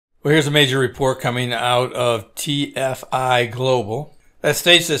Well, here's a major report coming out of TFI Global that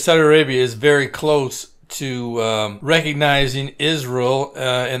states that Saudi Arabia is very close to recognizing Israel,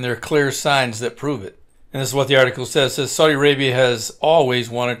 and there are clear signs that prove it. And this is what the article says. It says Saudi Arabia has always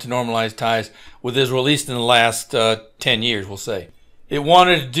wanted to normalize ties with Israel, at least in the last 10 years, we'll say. It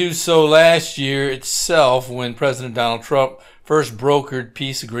wanted to do so last year itself when President Donald Trump first brokered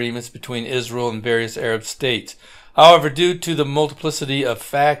peace agreements between Israel and various Arab states. However, due to the multiplicity of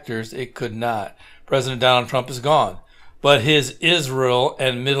factors, it could not. President Donald Trump is gone, but his Israel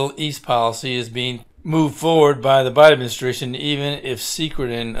and Middle East policy is being moved forward by the Biden administration, even if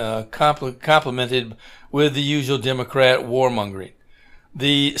secret and complemented with the usual Democrat warmongering.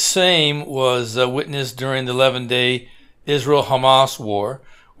 The same was witnessed during the 11-day Israel-Hamas war,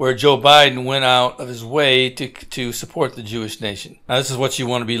 where Joe Biden went out of his way to support the Jewish nation. Now, this is what you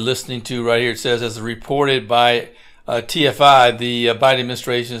want to be listening to right here. It says, as reported by TFI, the Biden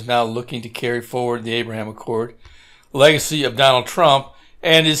administration is now looking to carry forward the Abraham Accord legacy of Donald Trump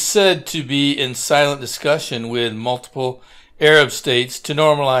and is said to be in silent discussion with multiple Arab states to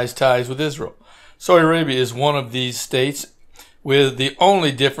normalize ties with Israel. Saudi Arabia is one of these states, with the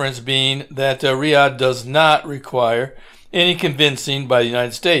only difference being that Riyadh does not require any convincing by the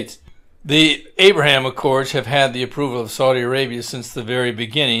United States. The Abraham Accords have had the approval of Saudi Arabia since the very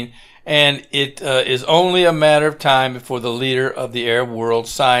beginning, and it is only a matter of time before the leader of the Arab world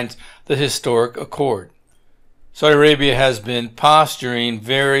signs the historic accord. Saudi Arabia has been posturing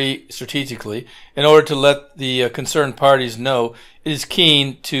very strategically in order to let the concerned parties know it is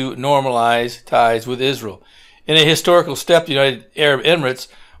keen to normalize ties with Israel. In a historical step, the United Arab Emirates,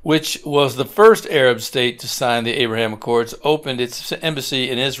 which was the first Arab state to sign the Abraham Accords, opened its embassy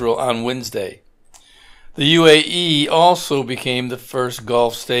in Israel on Wednesday. The UAE also became the first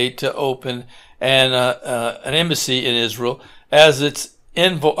Gulf state to open an embassy in Israel, as its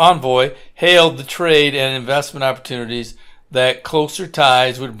envoy hailed the trade and investment opportunities that closer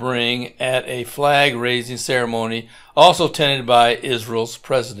ties would bring at a flag-raising ceremony also attended by Israel's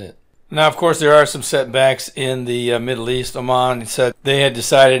president. Now, of course, there are some setbacks in the Middle East. Oman said they had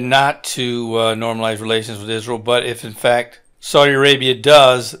decided not to normalize relations with Israel, but if in fact Saudi Arabia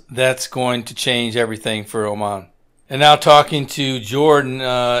does, that's going to change everything for Oman. And now talking to Jordan,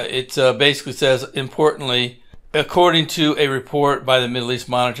 it basically says, importantly, according to a report by the Middle East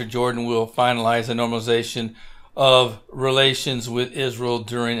Monitor, Jordan will finalize a normalization of relations with Israel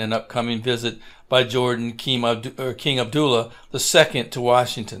during an upcoming visit by Jordan King Abdullah II to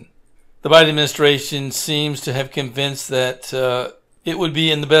Washington. The Biden administration seems to have convinced that it would be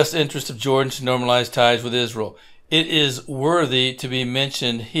in the best interest of Jordan to normalize ties with Israel. It is worthy to be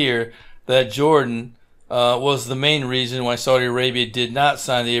mentioned here that Jordan was the main reason why Saudi Arabia did not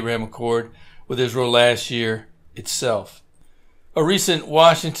sign the Abraham Accord with Israel last year itself. A recent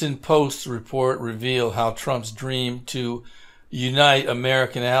Washington Post report revealed how Trump's dream to unite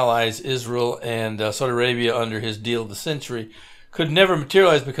American allies, Israel and Saudi Arabia, under his deal of the century could never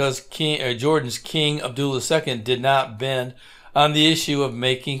materialize because Jordan's King Abdullah II did not bend on the issue of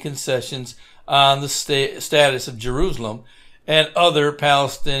making concessions on the status of Jerusalem and other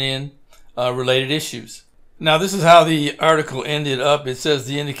Palestinian-related issues. Now, this is how the article ended up. It says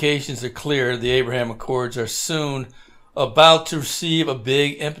the indications are clear. The Abraham Accords are soon about to receive a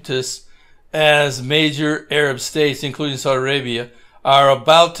big impetus as major Arab states, including Saudi Arabia, are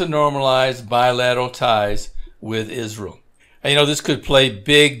about to normalize bilateral ties with Israel. And, this could play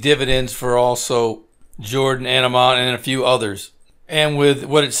big dividends for also Jordan and Oman and a few others. And with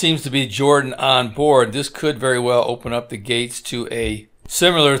what it seems to be Jordan on board, this could very well open up the gates to a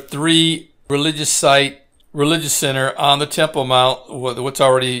similar religious center on the Temple Mount, what's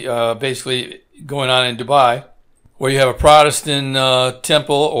already basically going on in Dubai, where you have a Protestant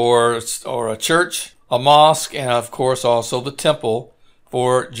temple or a church, a mosque, and of course also the temple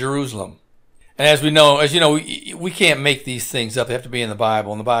for Jerusalem. And as you know, we can't make these things up. They have to be in the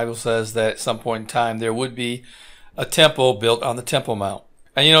Bible. And the Bible says that at some point in time there would be a temple built on the Temple Mount.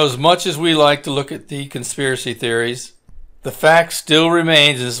 And as much as we like to look at the conspiracy theories, the fact still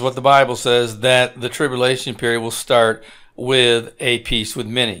remains, this is what the Bible says, that the tribulation period will start with a peace with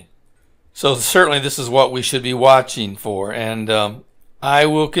many. So certainly this is what we should be watching for. And I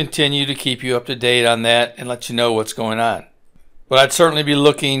will continue to keep you up to date on that and let you know what's going on. But I'd certainly be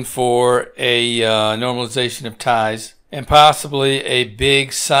looking for a normalization of ties and possibly a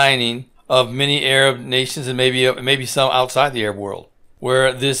big signing of many Arab nations and maybe some outside the Arab world,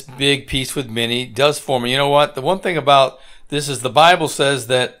 where this big peace with many does form. And you know what? The one thing about this is the Bible says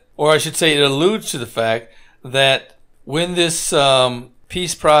that, or I should say it alludes to the fact that when this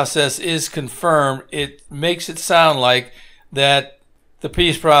peace process is confirmed, it makes it sound like that the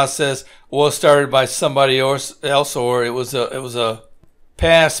peace process was started by somebody else, or it was a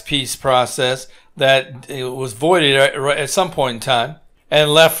past peace process that it was voided at some point in time and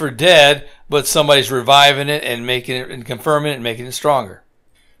left for dead, but somebody's reviving it and making it and confirming it and making it stronger.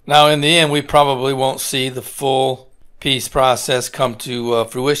 Now, in the end, we probably won't see the full peace process come to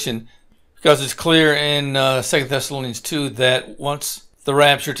fruition, because it's clear in 2 Thessalonians 2 that once the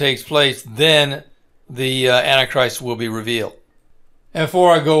rapture takes place, then the Antichrist will be revealed. And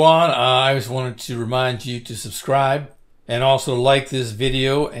before I go on, I just wanted to remind you to subscribe and also like this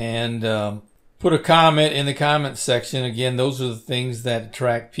video and put a comment in the comment section. Again, those are the things that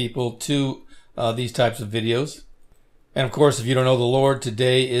attract people to these types of videos. And of course, if you don't know the Lord,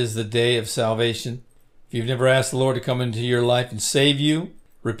 today is the day of salvation. If you've never asked the Lord to come into your life and save you,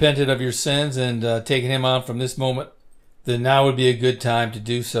 repented of your sins, and taken him on from this moment, then now would be a good time to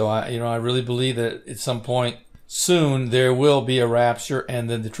do so. I really believe that at some point soon there will be a rapture, and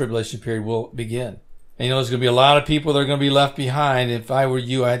then the tribulation period will begin. And there's going to be a lot of people that are going to be left behind. If I were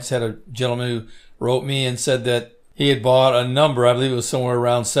you, I just had a gentleman who wrote me and said that he had bought a number, I believe it was somewhere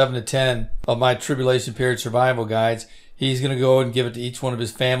around 7 to 10 of my tribulation period survival guides. He's going to go and give it to each one of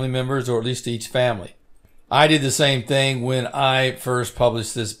his family members, or at least to each family. I did the same thing when I first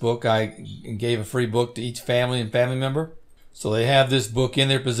published this book. I gave a free book to each family and family member. So they have this book in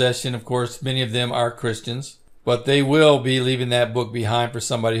their possession. Of course, many of them are Christians, but they will be leaving that book behind for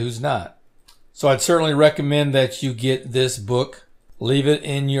somebody who's not. So I'd certainly recommend that you get this book, leave it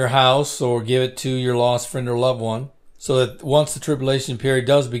in your house, or give it to your lost friend or loved one, so that once the tribulation period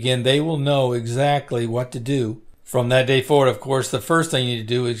does begin, they will know exactly what to do from that day forward. Of course, the first thing you need to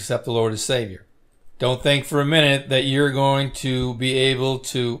do is accept the Lord as Savior. Don't think for a minute that you're going to be able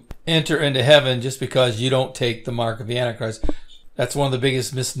to enter into heaven just because you don't take the mark of the Antichrist. That's one of the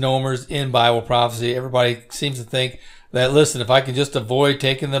biggest misnomers in Bible prophecy. Everybody seems to think that, listen, if I can just avoid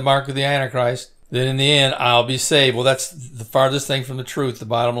taking the mark of the Antichrist, then in the end I'll be saved. Well, that's the farthest thing from the truth. The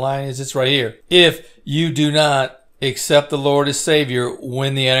bottom line is it's right here. If you do not accept the Lord as Savior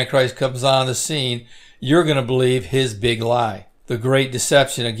when the Antichrist comes on the scene, you're going to believe his big lie. The great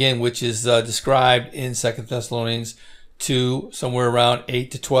deception, again, which is described in 2 Thessalonians 2, somewhere around 8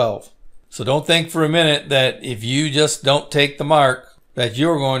 to 12. So don't think for a minute that if you just don't take the mark, that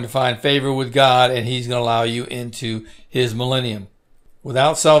you're going to find favor with God and he's going to allow you into his millennium.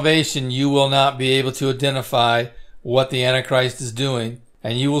 Without salvation, you will not be able to identify what the Antichrist is doing,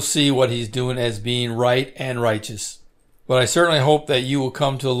 and you will see what he's doing as being right and righteous. But I certainly hope that you will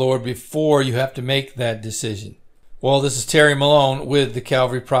come to the Lord before you have to make that decision. Well, this is Terry Malone with the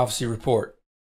Calvary Prophecy Report.